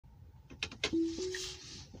In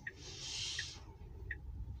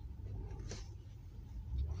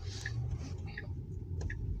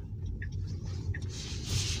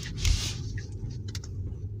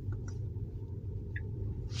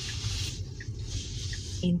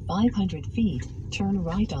 500 feet, turn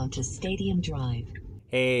right onto Stadium Drive.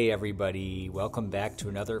 Hey everybody, welcome back to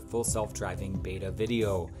another full self-driving beta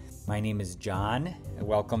video. My name is John, and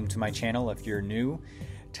welcome to my channel if you're new.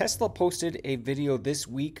 Tesla posted a video this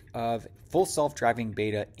week of full self-driving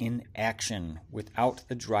beta in action without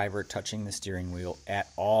the driver touching the steering wheel at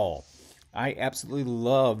all. I absolutely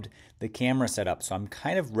loved the camera setup, so I'm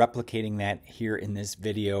kind of replicating that here in this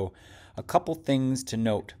video. A couple things to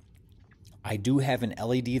note. I do have an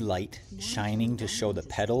LED light shining to show the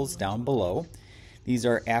pedals down below. These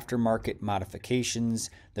are aftermarket modifications.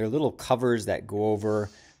 They're little covers that go over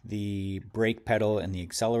the brake pedal and the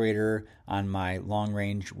accelerator on my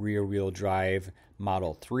long-range rear-wheel drive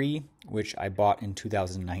Model 3, which I bought in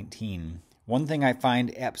 2019. One thing I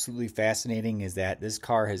find absolutely fascinating is that this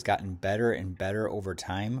car has gotten better and better over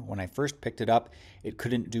time. When I first picked it up, it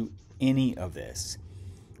couldn't do any of this.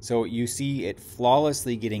 So you see it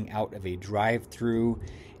flawlessly getting out of a drive-through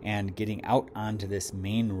and getting out onto this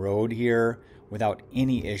main road here without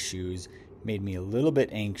any issues. Made me a little bit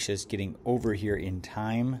anxious getting over here in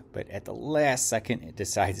time, but at the last second it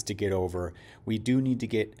decides to get over. We do need to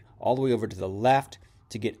get all the way over to the left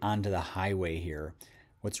to get onto the highway here.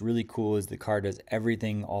 What's really cool is the car does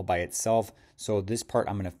everything all by itself. So this part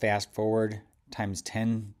I'm going to fast forward times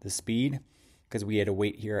 10 the speed because we had to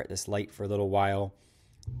wait here at this light for a little while.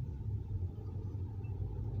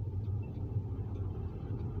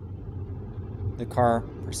 The car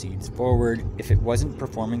proceeds forward. If it wasn't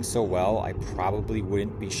performing so well, I probably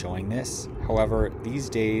wouldn't be showing this. However, these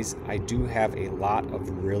days I do have a lot of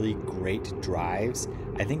really great drives.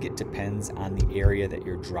 I think it depends on the area that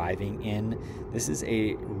you're driving in. This is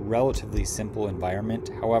a relatively simple environment.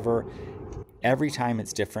 However, every time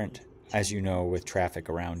it's different, as you know, with traffic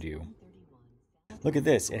around you. Look at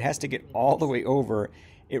this. It has to get all the way over.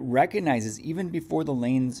 It recognizes even before the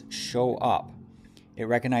lanes show up. It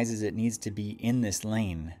recognizes it needs to be in this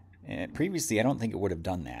lane. Previously, I don't think it would have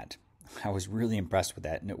done that. I was really impressed with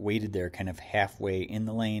that, and it waited there kind of halfway in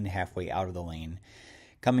the lane, halfway out of the lane.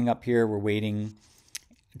 Coming up here, we're waiting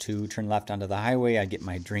to turn left onto the highway. I get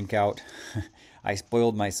my drink out. I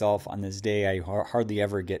spoiled myself on this day. I hardly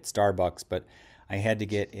ever get Starbucks, but I had to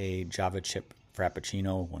get a Java chip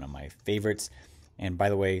Frappuccino, one of my favorites. And by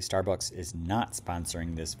the way, Starbucks is not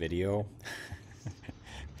sponsoring this video.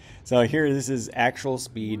 So here, this is actual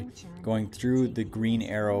speed going through the green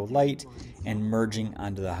arrow light and merging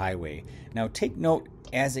onto the highway. Now take note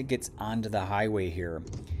as it gets onto the highway here.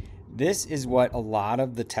 This is what a lot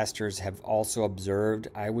of the testers have also observed.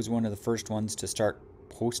 I was one of the first ones to start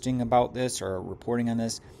posting about this or reporting on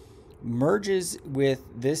this. Merges with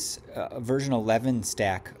this version 11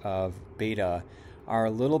 stack of beta are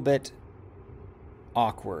a little bit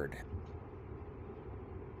awkward.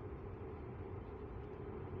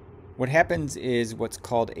 What happens is what's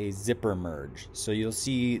called a zipper merge. So you'll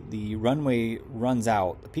see the runway runs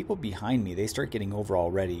out. The people behind me, they start getting over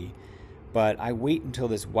already. But I wait until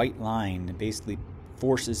this white line basically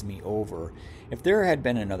forces me over. If there had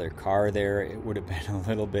been another car there, it would have been a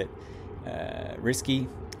little bit risky.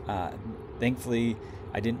 Thankfully,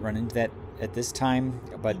 I didn't run into that at this time.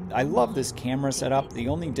 But I love this camera setup. The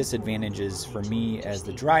only disadvantage is for me as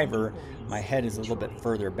the driver, my head is a little bit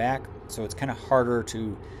further back. So it's kind of harder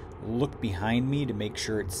to look behind me to make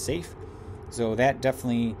sure it's safe. So that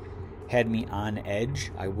definitely had me on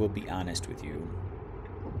edge, I will be honest with you.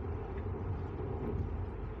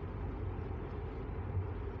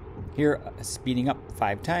 Here, speeding up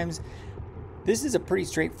 5 times. This is a pretty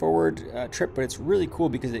straightforward trip, but it's really cool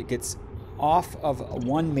because it gets off of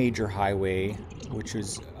one major highway, which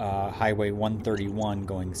is Highway 131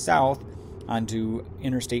 going south, onto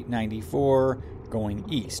Interstate 94 going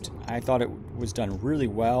east. I thought it was done really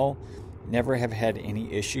well. Never have had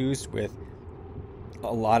any issues with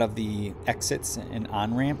a lot of the exits and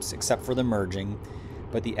on-ramps except for the merging,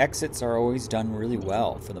 but the exits are always done really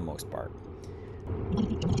well for the most part.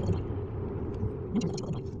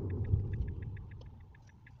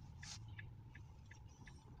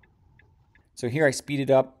 So here I speed it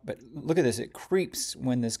up, but look at this, it creeps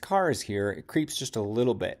when this car is here, it creeps just a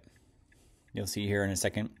little bit. You'll see here in a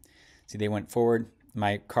second. See, they went forward.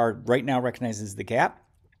 My car right now recognizes the gap,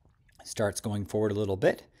 starts going forward a little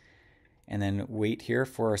bit, and then wait here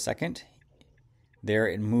for a second. There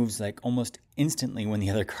it moves like almost instantly when the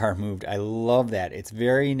other car moved. I love that. It's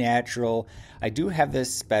very natural. I do have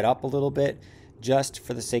this sped up a little bit just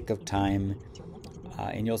for the sake of time.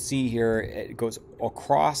 And you'll see here it goes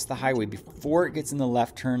across the highway before it gets in the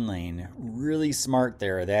left turn lane. Really smart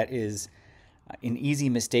there. That is an easy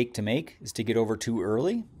mistake to make, is to get over too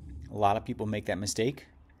early. A lot of people make that mistake.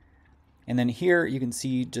 And then here you can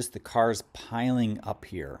see just the cars piling up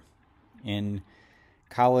here. In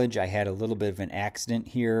college, I had a little bit of an accident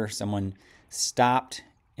here. Someone stopped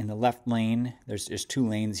in the left lane. There's 2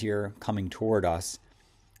 lanes here coming toward us.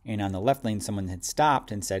 And on the left lane, someone had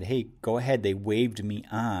stopped and said, hey, go ahead. They waved me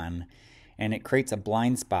on. And it creates a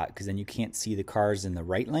blind spot because then you can't see the cars in the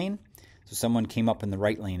right lane. So someone came up in the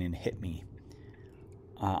right lane and hit me.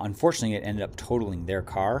 Unfortunately, it ended up totaling their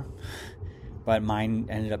car. But mine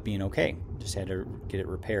ended up being okay. Just had to get it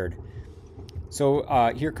repaired. So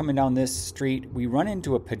here coming down this street, we run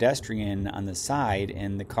into a pedestrian on the side,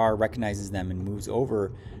 and the car recognizes them and moves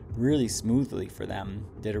over really smoothly for them.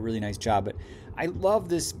 Did a really nice job. But I love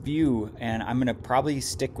this view, and I'm going to probably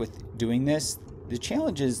stick with doing this. The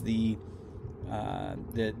challenge is the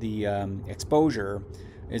exposure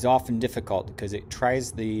is often difficult because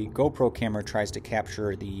the GoPro camera tries to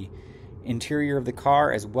capture the interior of the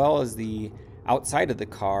car as well as the outside of the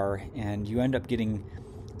car, and you end up getting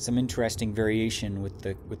some interesting variation with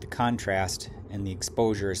the contrast and the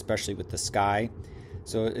exposure, especially with the sky.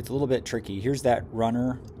 So it's a little bit tricky. Here's that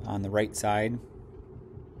runner on the right side.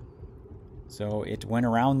 So it went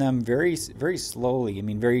around them very, very slowly. I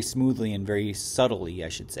mean, very smoothly and very subtly, I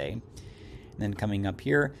should say. And then coming up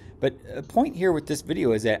here. But a point here with this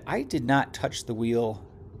video is that I did not touch the wheel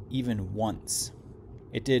even once.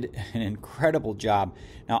 It did an incredible job.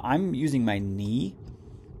 Now I'm using my knee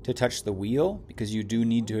to touch the wheel because you do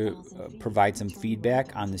need to provide some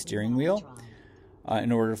feedback on the steering wheel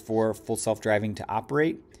in order for full self-driving to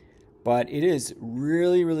operate. But it is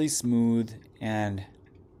really, really smooth, and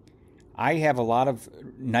I have a lot of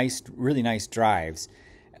really nice drives.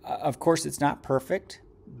 Of course, it's not perfect,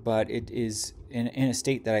 but it is in a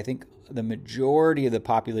state that I think the majority of the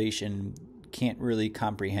population can't really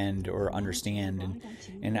comprehend or understand.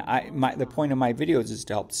 And the point of my videos is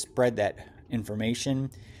to help spread that information.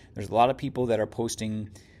 There's a lot of people that are posting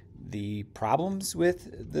the problems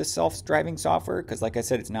with the self-driving software because, like I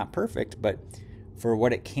said, it's not perfect, but for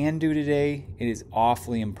what it can do today, it is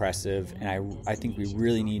awfully impressive, and I think we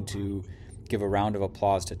really need to give a round of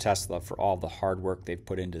applause to Tesla for all the hard work they've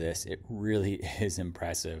put into this. It really is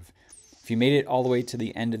impressive. If you made it all the way to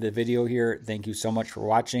the end of the video here, thank you so much for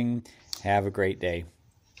watching. Have a great day.